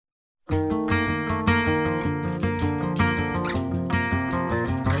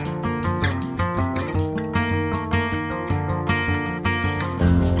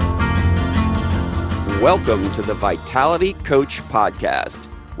Welcome to the Vitality Coach Podcast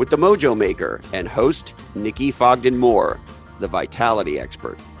with the Mojo Maker and host Nikki Fogden-Moore, the Vitality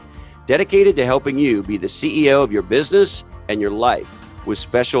Expert, dedicated to helping you be the CEO of your business and your life with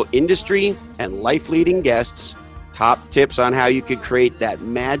special industry and life-leading guests, top tips on how you could create that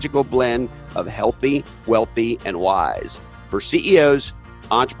magical blend of healthy, wealthy, and wise for CEOs,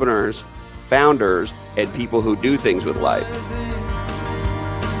 entrepreneurs, founders, and people who do things with life.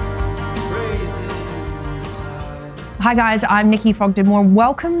 Hi guys, I'm Nikki Fogden-Moore.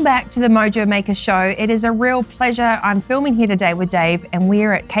 Welcome back to the Mojo Maker Show. It is a real pleasure. I'm filming here today with Dave and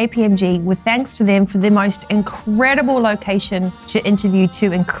we're at KPMG with thanks to them for the most incredible location to interview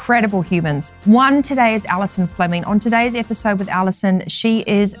two incredible humans. One today is Alison Flemming. On today's episode with Alison, she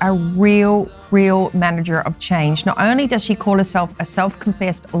is a real manager of change. Not only does she call herself a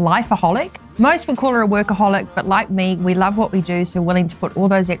self-confessed lifeaholic, most would call her a workaholic, but like me, we love what we do, so willing to put all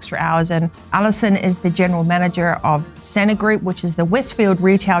those extra hours in. Alison is the general manager of Center Group, which is the Westfield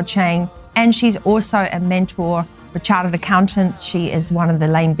retail chain, and she's also a mentor for chartered accountants. She is one of the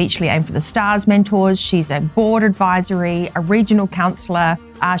Lane Beachley Aim for the Stars mentors. She's a board advisory, a regional counsellor.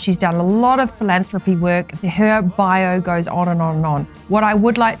 She's done a lot of philanthropy work. Her bio goes on and on and on. What I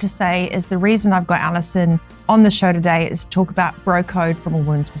would like to say is the reason I've got Alison on the show today is to talk about BroCode from a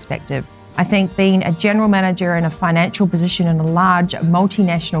woman's perspective. I think being a general manager in a financial position in a large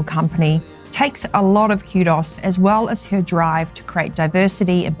multinational company takes a lot of kudos, as well as her drive to create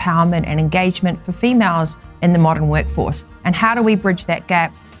diversity, empowerment, and engagement for females in the modern workforce. And how do we bridge that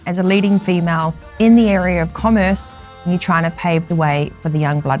gap as a leading female in the area of commerce when you're trying to pave the way for the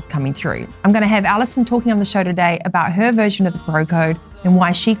young blood coming through? I'm going to have Alison talking on the show today about her version of the BroCode and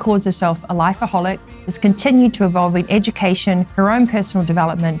why she calls herself a lifeaholic, has continued to evolve in education, her own personal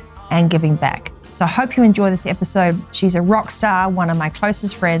development, and giving back. So I hope you enjoy this episode. She's a rock star, one of my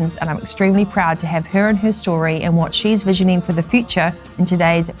closest friends, and I'm extremely proud to have her and her story and what she's visioning for the future in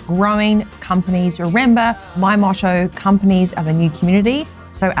today's growing companies. Remember, my motto, companies are the new community.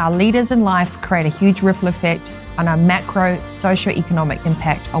 So our leaders in life create a huge ripple effect on our macro socio-economic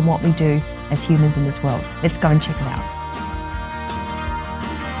impact on what we do as humans in this world. Let's go and check it out.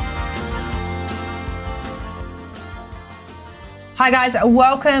 Hi guys,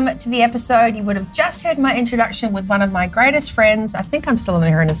 welcome to the episode. You would have just heard my introduction with one of my greatest friends. I think I'm still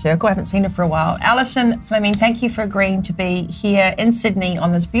in her inner circle. I haven't seen her for a while. Alison Flemming, thank you for agreeing to be here in Sydney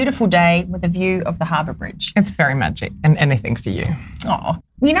on this beautiful day with a view of the Harbour Bridge. It's very magic and anything for you. Oh,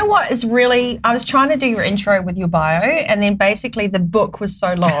 you know what is really, I was trying to do your intro with your bio and then basically the book was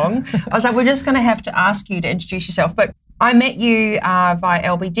so long. I was like, we're just going to have to ask you to introduce yourself. But I met you via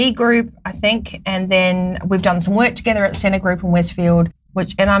LBD Group, I think, and then we've done some work together at Center Group in Westfield,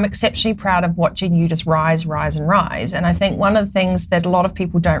 and I'm exceptionally proud of watching you just rise. And I think one of the things that a lot of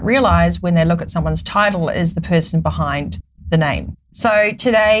people don't realize when they look at someone's title is the person behind the name. So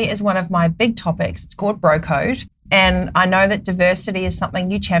today is one of my big topics. It's called BroCode, and I know that diversity is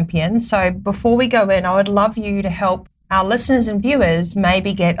something you champion. So before we go in, I would love you to help our listeners and viewers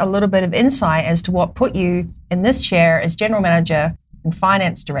maybe get a little bit of insight as to what put you in this chair as General Manager and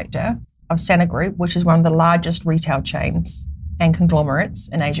Finance Director of Center Group, which is one of the largest retail chains and conglomerates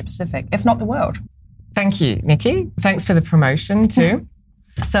in Asia Pacific, if not the world. Thank you, Nikki. Thanks for the promotion too.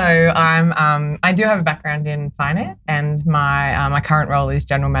 So I do have a background in finance, and my current role is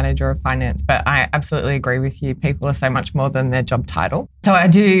General Manager of Finance, but I absolutely agree with you. People are so much more than their job title. So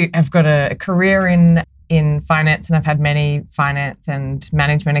I've got a career in finance, and I've had many finance and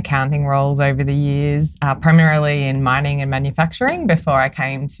management accounting roles over the years, primarily in mining and manufacturing before I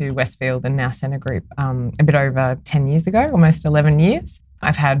came to Westfield and now Center Group a bit over 10 years ago, almost 11 years.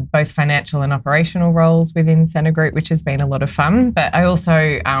 I've had both financial and operational roles within Center Group, which has been a lot of fun, but I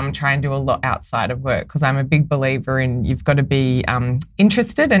also try and do a lot outside of work because I'm a big believer in you've got to be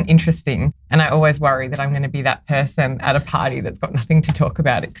interested and interesting. And I always worry that I'm going to be that person at a party that's got nothing to talk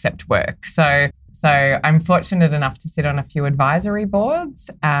about except work. So I'm fortunate enough to sit on a few advisory boards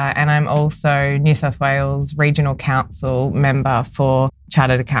and I'm also New South Wales Regional Council member for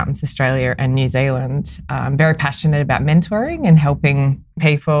Chartered Accountants Australia and New Zealand. I'm very passionate about mentoring and helping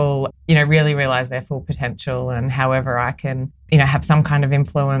people, really realise their full potential, and however I can, have some kind of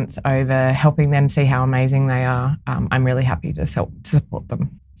influence over helping them see how amazing they are. I'm really happy to support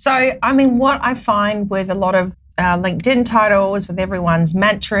them. So, what I find with a lot of LinkedIn titles, with everyone's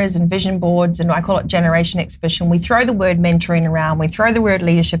mantras and vision boards, and I call it Generation Exhibition. We throw the word mentoring around, we throw the word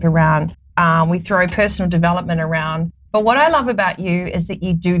leadership around, we throw personal development around. But what I love about you is that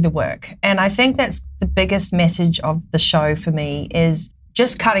you do the work. And I think that's the biggest message of the show for me, is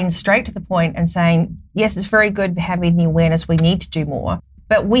just cutting straight to the point and saying, yes, it's very good having the awareness we need to do more,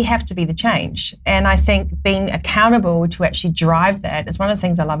 but we have to be the change. And I think being accountable to actually drive that is one of the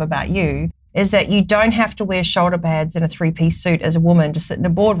things I love about you, is that you don't have to wear shoulder pads and a 3-piece suit as a woman to sit in a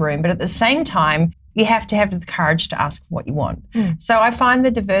boardroom, but at the same time, you have to have the courage to ask for what you want. So I find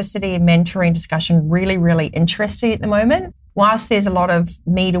the diversity and mentoring discussion really, really interesting at the moment. Whilst there's a lot of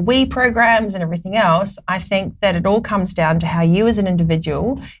me to we programs and everything else, I think that it all comes down to how you as an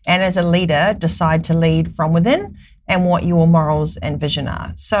individual and as a leader decide to lead from within and what your morals and vision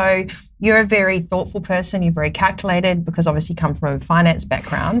are. So you're a very thoughtful person, you're very calculated because obviously you come from a finance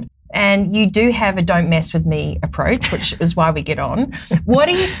background. And you do have a don't mess with me approach, which is why we get on. What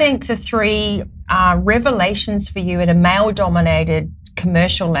do you think the 3 revelations for you in a male-dominated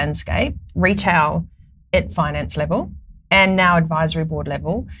commercial landscape, retail at finance level, and now advisory board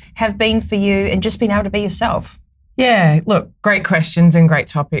level, have been for you in just being able to be yourself? Yeah, look, great questions and great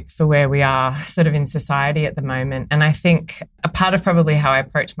topic for where we are sort of in society at the moment. And I think a part of probably how I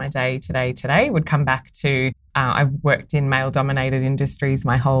approach my day today would come back to I've worked in male-dominated industries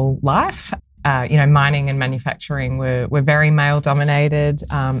my whole life. Mining and manufacturing were very male-dominated,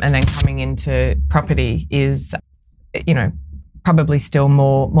 and then coming into property is, probably still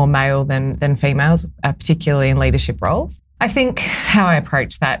more male than females, particularly in leadership roles. I think how I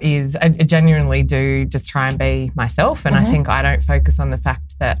approach that is I genuinely do just try and be myself, and I think I don't focus on the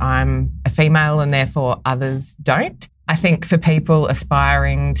fact that I'm a female and therefore others don't. I think for people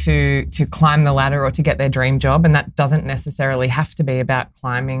aspiring to climb the ladder or to get their dream job, and that doesn't necessarily have to be about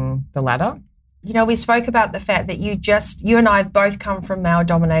climbing the ladder. We spoke about the fact that you and I have both come from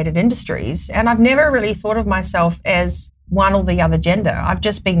male-dominated industries, and I've never really thought of myself as one or the other gender. I've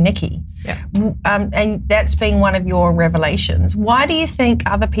just been Nikki. Yeah. And that's been one of your revelations. Why do you think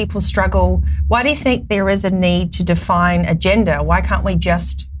other people struggle? Why do you think there is a need to define a gender? Why can't we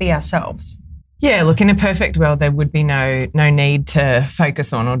just be ourselves? Yeah, look, in a perfect world, there would be no need to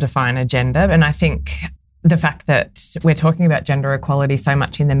focus on or define a gender. And I think the fact that we're talking about gender equality so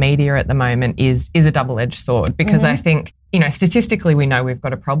much in the media at the moment is a double-edged sword, because I think, statistically we know we've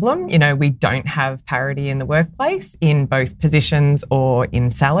got a problem. We don't have parity in the workplace in both positions or in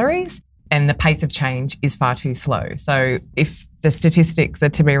salaries, and the pace of change is far too slow. So if the statistics are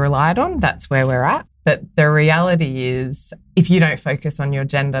to be relied on, that's where we're at. But the reality is, if you don't focus on your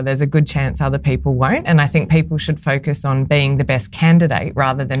gender, there's a good chance other people won't. And I think people should focus on being the best candidate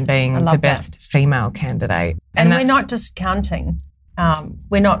rather than being the best female candidate. And we're not discounting.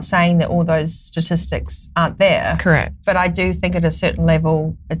 We're not saying that all those statistics aren't there. Correct. But I do think at a certain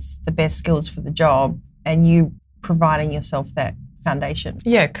level, it's the best skills for the job and you providing yourself that foundation.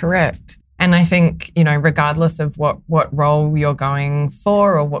 Yeah, correct. And I think, regardless of what role you're going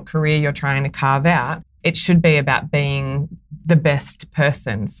for or what career you're trying to carve out, it should be about being the best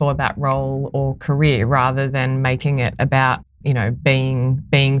person for that role or career rather than making it about,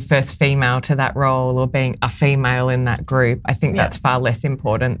 being first female to that role or being a female in that group. I think that's far less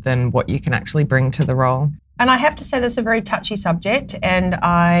important than what you can actually bring to the role. And I have to say this is a very touchy subject, and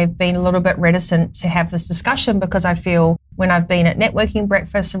I've been a little bit reticent to have this discussion because I feel when I've been at networking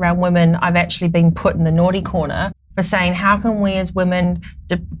breakfasts around women, I've actually been put in the naughty corner for saying, how can we as women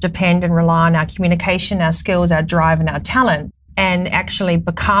depend and rely on our communication, our skills, our drive and our talent, and actually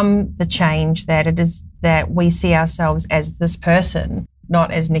become the change that it is that we see ourselves as this person,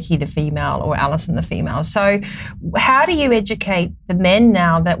 not as Nikki the female or Alison the female. So how do you educate the men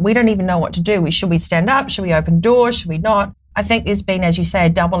now that we don't even know what to do? Should we stand up? Should we open doors? Should we not? I think there's been, as you say, a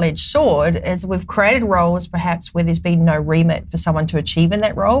double-edged sword as we've created roles perhaps where there's been no remit for someone to achieve in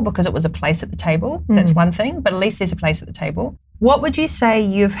that role because it was a place at the table. That's one thing, but at least there's a place at the table. What would you say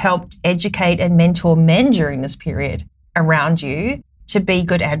you've helped educate and mentor men during this period around you to be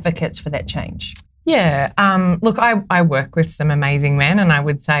good advocates for that change? Yeah, look, I work with some amazing men, and I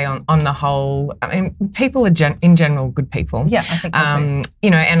would say on the whole, people are in general good people. Yeah, I think so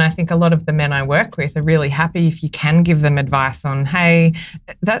too. And I think a lot of the men I work with are really happy if you can give them advice on, hey,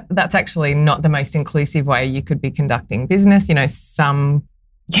 that's actually not the most inclusive way you could be conducting business. Some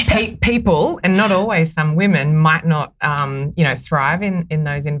people, and not always some women, might not, thrive in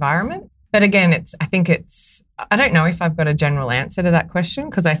those environments. But again, I don't know if I've got a general answer to that question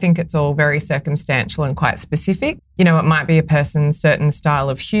because I think it's all very circumstantial and quite specific. It might be a person's certain style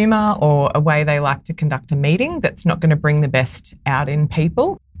of humour or a way they like to conduct a meeting that's not going to bring the best out in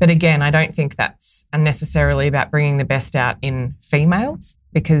people. But again, I don't think that's unnecessarily about bringing the best out in females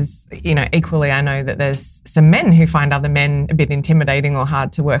because, equally I know that there's some men who find other men a bit intimidating or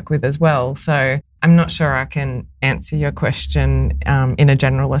hard to work with as well. So I'm not sure I can answer your question in a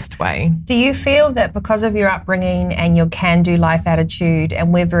generalist way. Do you feel that because of your upbringing and your can-do life attitude,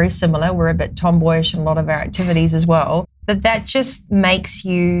 and we're very similar, we're a bit tomboyish in a lot of our activities as well, that just makes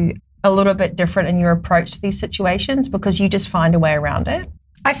you a little bit different in your approach to these situations because you just find a way around it?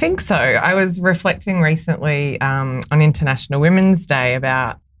 I think so. I was reflecting recently on International Women's Day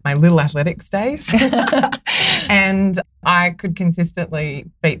about my little athletics days and I could consistently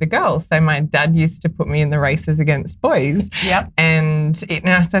beat the girls. So my dad used to put me in the races against boys. Yep. And so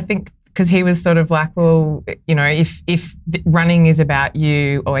I think because he was sort of like, well, you know, if running is about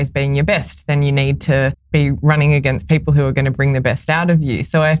you always being your best, then you need to be running against people who are going to bring the best out of you.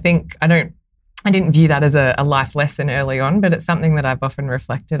 So I think I didn't view that as a life lesson early on, but it's something that I've often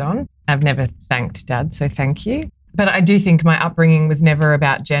reflected on. I've never thanked Dad, so thank you. But I do think my upbringing was never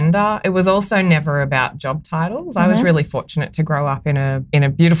about gender. It was also never about job titles. I was really fortunate to grow up in a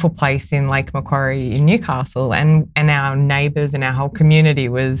beautiful place in Lake Macquarie in Newcastle, and our neighbours and our whole community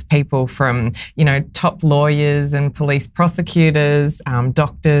was people from, you know, top lawyers and police prosecutors,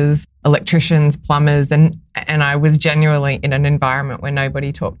 doctors, electricians, plumbers, and I was genuinely in an environment where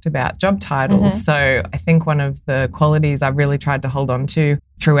nobody talked about job titles. So I think one of the qualities I've really tried to hold on to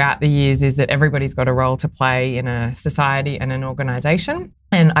throughout the years is that everybody's got a role to play in a society and an organisation.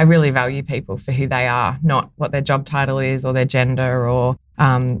 And I really value people for who they are, not what their job title is or their gender or,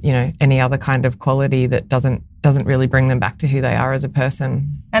 you know, any other kind of quality that doesn't really bring them back to who they are as a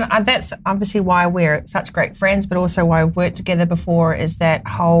person. And that's obviously why we're such great friends, but also why we've worked together before, is that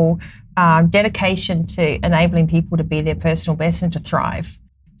whole dedication to enabling people to be their personal best and to thrive.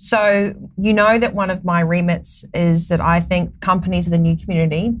 So you know that one of my remits is that I think companies are the new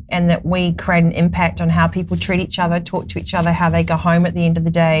community and that we create an impact on how people treat each other, talk to each other, how they go home at the end of the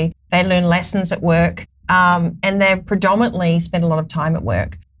day. They learn lessons at work and they predominantly spend a lot of time at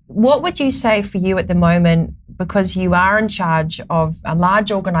work. What would you say for you at the moment, because you are in charge of a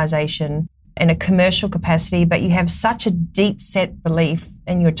large organisation in a commercial capacity, but you have such a deep set belief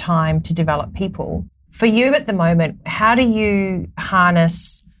in your time to develop people. For you at the moment, how do you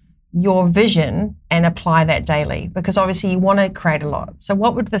harness your vision and apply that daily? Because obviously you want to create a lot. So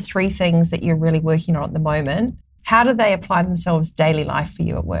what would the 3 things that you're really working on at the moment, how do they apply themselves daily life for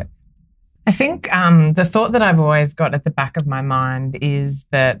you at work? I think the thought that I've always got at the back of my mind is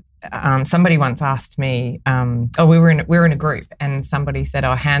that somebody once asked me, we were in a group and somebody said,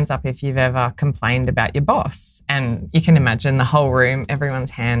 hands up if you've ever complained about your boss. And you can imagine the whole room,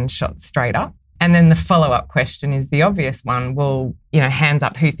 everyone's hand shot straight up. And then the follow-up question is the obvious one. Well, you know, hands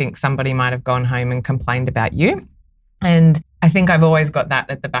up who thinks somebody might have gone home and complained about you. And I think I've always got that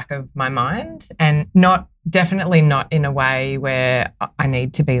at the back of my mind, and definitely not in a way where I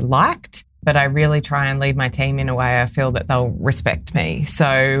need to be liked, but I really try and lead my team in a way I feel that they'll respect me.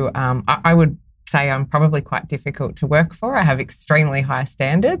 So I would say I'm probably quite difficult to work for. I have extremely high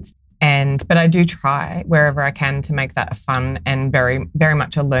standards. But I do try wherever I can to make that a fun and very, very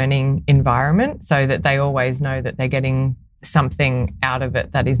much a learning environment so that they always know that they're getting something out of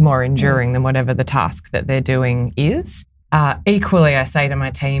it that is more enduring than whatever the task that they're doing is. Equally, I say to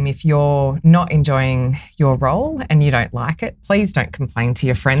my team, if you're not enjoying your role and you don't like it, please don't complain to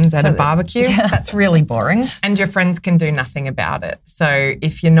your friends at a barbecue. Yeah. That's really boring. And your friends can do nothing about it. So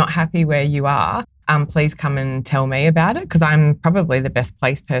if you're not happy where you are, please come and tell me about it, because I'm probably the best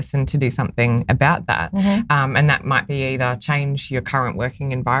placed person to do something about that. And that might be either change your current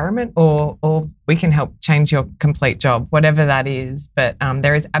working environment or we can help change your complete job, whatever that is. But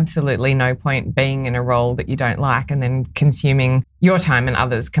there is absolutely no point being in a role that you don't like and then consuming your time and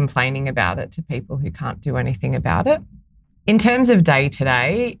others complaining about it to people who can't do anything about it. In terms of day to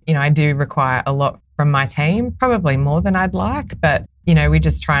day, you know, I do require a lot from my team, probably more than I'd like, but you know, we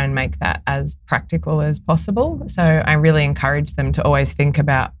just try and make that as practical as possible. So I really encourage them to always think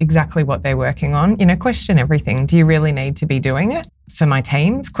about exactly what they're working on. You know, question everything. Do you really need to be doing it? For my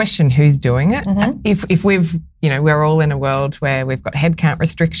teams, question who's doing it. If we've, you know, we're all in a world where we've got headcount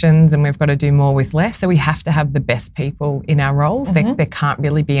restrictions and we've got to do more with less. So we have to have the best people in our roles. There can't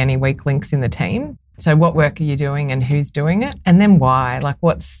really be any weak links in the team. So what work are you doing and who's doing it? And then why? Like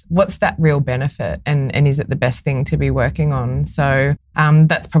what's that real benefit? And is it the best thing to be working on? So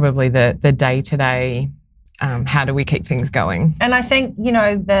that's probably the day-to-day, how do we keep things going? And I think, you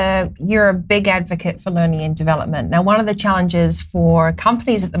know, you're a big advocate for learning and development. Now, one of the challenges for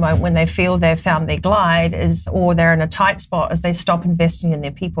companies at the moment when they feel they've found their glide or they're in a tight spot, is they stop investing in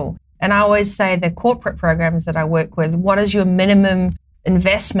their people. And I always say the corporate programs that I work with, what is your minimum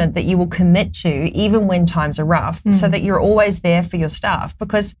investment that you will commit to even when times are rough, so that you're always there for your staff?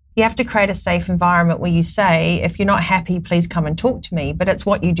 Because you have to create a safe environment where you say, if you're not happy, please come and talk to me. But it's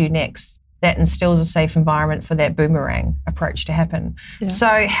what you do next that instills a safe environment for that boomerang approach to happen. Yeah.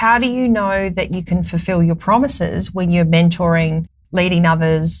 So how do you know that you can fulfill your promises when you're mentoring, leading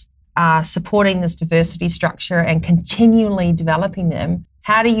others, are supporting this diversity structure and continually developing them,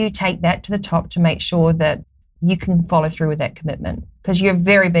 how do you take that to the top to make sure that you can follow through with that commitment? Because you're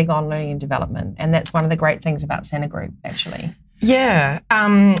very big on learning and development, and that's one of the great things about Santa Group, actually. Yeah.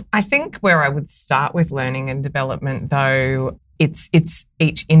 I think where I would start with learning and development, though, it's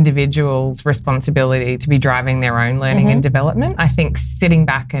each individual's responsibility to be driving their own learning and development. I think sitting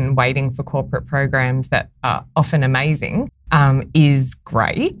back and waiting for corporate programs that are often amazing is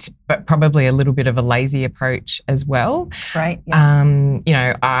great, but probably a little bit of a lazy approach as well. Right.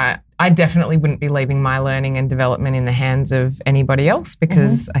 Yeah. I definitely wouldn't be leaving my learning and development in the hands of anybody else,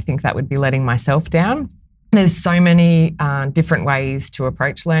 because I think that would be letting myself down. There's so many different ways to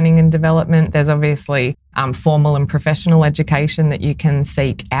approach learning and development. There's obviously formal and professional education that you can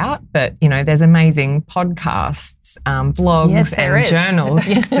seek out, but, there's amazing podcasts, blogs and journals.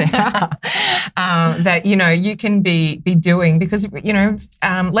 Yes, there are. That, you can be doing, because,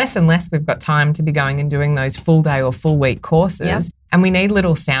 less and less we've got time to be going and doing those full day or full week courses. Yep. And we need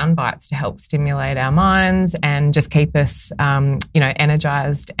little sound bites to help stimulate our minds and just keep us,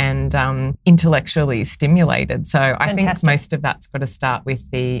 energized and intellectually stimulated. So I think most of that's got to start with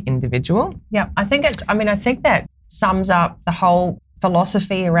the individual. Yeah, I think that sums up the whole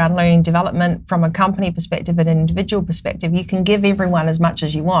philosophy around learning and development from a company perspective and an individual perspective. You can give everyone as much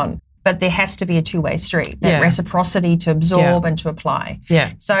as you want, but there has to be a two-way street, that reciprocity to absorb and to apply.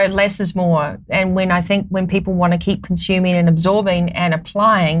 Yeah. So less is more. And when people want to keep consuming and absorbing and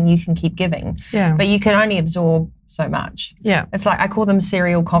applying, you can keep giving. Yeah. But you can only absorb so much. Yeah. It's like, I call them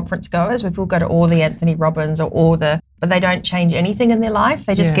serial conference goers, where people go to all the Anthony Robbins but they don't change anything in their life.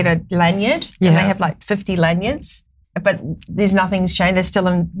 They just get a lanyard and they have like 50 lanyards. But there's nothing's changed. They're still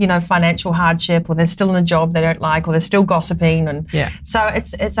in, financial hardship, or they're still in a job they don't like, or they're still gossiping. And so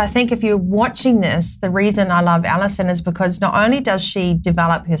it's. I think if you're watching this, the reason I love Alison is because not only does she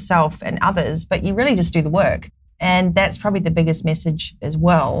develop herself and others, but you really just do the work. And that's probably the biggest message as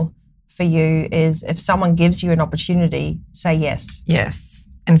well for you, is if someone gives you an opportunity, say yes. Yes.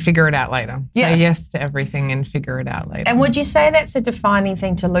 And figure it out later. Say yes to everything and figure it out later. And would you say that's a defining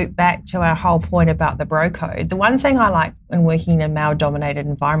thing, to loop back to our whole point about the BroCode? The one thing I like in working in a male-dominated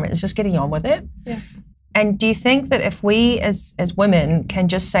environment is just getting on with it. Yeah. And do you think that if we as women can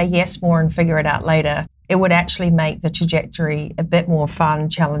just say yes more and figure it out later, it would actually make the trajectory a bit more fun,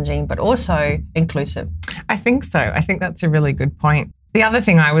 challenging, but also inclusive? I think so. I think that's a really good point. The other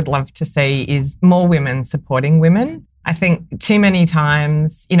thing I would love to see is more women supporting women. I think too many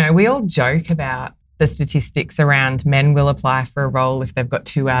times, we all joke about the statistics around men will apply for a role if they've got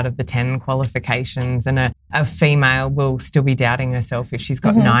 2 out of the 10 qualifications, and a female will still be doubting herself if she's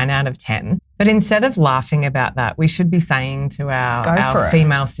got 9 out of 10. But instead of laughing about that, we should be saying to our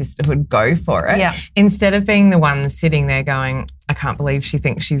female sisterhood, go for it. Yeah. Instead of being the ones sitting there going, I can't believe she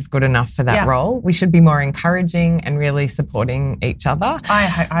thinks she's good enough for that role. We should be more encouraging and really supporting each other.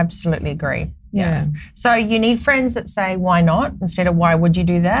 I absolutely agree. Yeah. So you need friends that say, why not? Instead of, why would you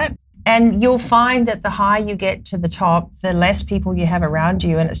do that? And you'll find that the higher you get to the top, the less people you have around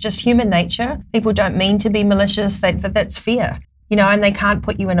you. And it's just human nature. People don't mean to be malicious, but that's fear, and they can't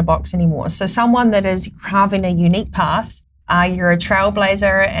put you in a box anymore. So someone that is carving a unique path, you're a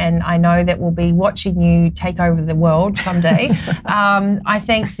trailblazer, and I know that we'll be watching you take over the world someday. I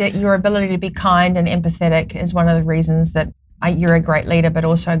think that your ability to be kind and empathetic is one of the reasons that you're a great leader, but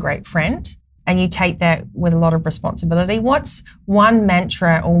also a great friend. And you take that with a lot of responsibility. What's one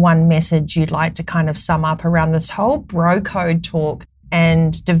mantra or one message you'd like to kind of sum up around this whole BroCode talk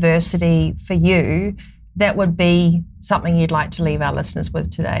and diversity for you that would be something you'd like to leave our listeners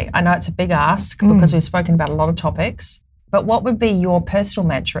with today? I know it's a big ask because we've spoken about a lot of topics, but what would be your personal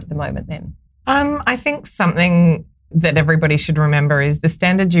mantra at the moment then? I think something that everybody should remember is the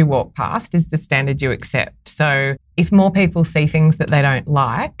standard you walk past is the standard you accept. So if more people see things that they don't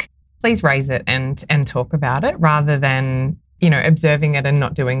like, please raise it and talk about it, rather than, observing it and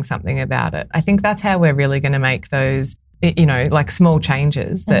not doing something about it. I think that's how we're really going to make those, like small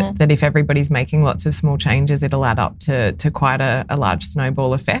changes that if everybody's making lots of small changes, it'll add up to quite a large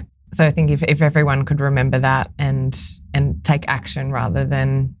snowball effect. So I think if everyone could remember that and take action rather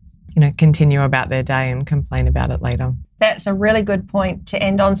than, continue about their day and complain about it later. That's a really good point to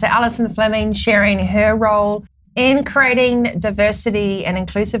end on. So Alison Flemming sharing her role in creating diversity and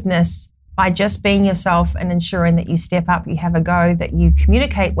inclusiveness by just being yourself and ensuring that you step up, you have a go, that you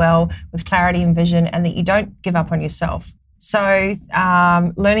communicate well with clarity and vision, and that you don't give up on yourself. So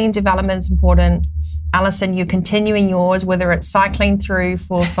learning and development is important. Alison, you're continuing yours, whether it's cycling through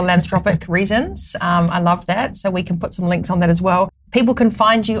for philanthropic reasons. I love that. So we can put some links on that as well. People can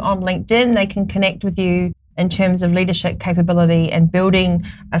find you on LinkedIn. They can connect with you in terms of leadership capability and building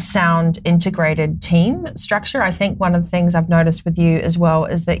a sound integrated team structure. I think one of the things I've noticed with you as well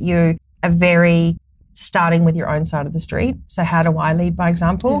is that you are very starting with your own side of the street. So how do I lead by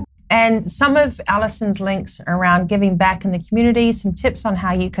example? And some of Alison's links around giving back in the community, some tips on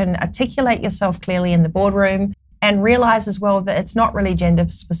how you can articulate yourself clearly in the boardroom, and realize as well that it's not really gender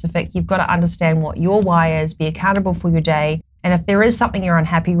specific. You've got to understand what your why is, be accountable for your day. And if there is something you're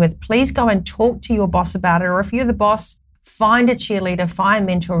unhappy with, please go and talk to your boss about it. Or if you're the boss, find a cheerleader, find a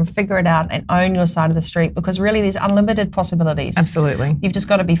mentor and figure it out and own your side of the street, because really there's unlimited possibilities. Absolutely. You've just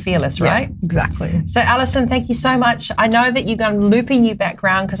got to be fearless, right? Exactly. So Alison, thank you so much. I know that you're going to looping you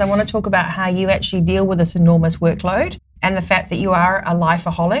background because I want to talk about how you actually deal with this enormous workload and the fact that you are a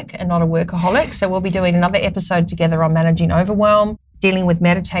lifeaholic and not a workaholic. So we'll be doing another episode together on managing overwhelm, dealing with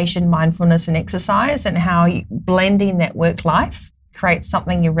meditation, mindfulness and exercise, and how blending that work life create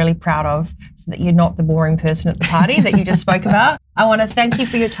something you're really proud of so that you're not the boring person at the party that you just spoke about. I want to thank you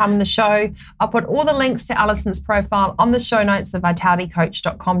for your time on the show. I'll put all the links to Alison's profile on the show notes,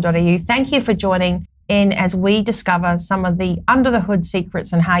 thevitalitycoach.com.au. Thank you for joining in as we discover some of the under the hood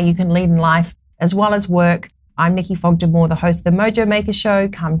secrets and how you can lead in life as well as work. I'm Nikki Fogden-Moore, the host of the Mojo Maker Show.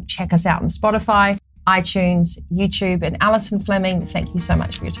 Come check us out on Spotify, iTunes, YouTube, and Alison Flemming, thank you so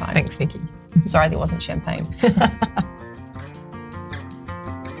much for your time. Thanks, Nikki. Sorry there wasn't champagne.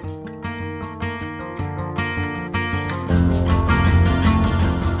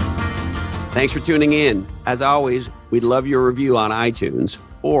 Thanks for tuning in. As always, we'd love your review on iTunes,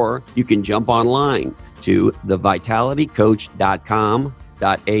 or you can jump online to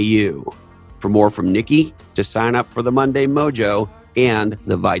thevitalitycoach.com.au for more from Nikki, to sign up for the Monday Mojo and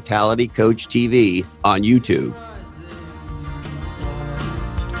the Vitality Coach TV on YouTube.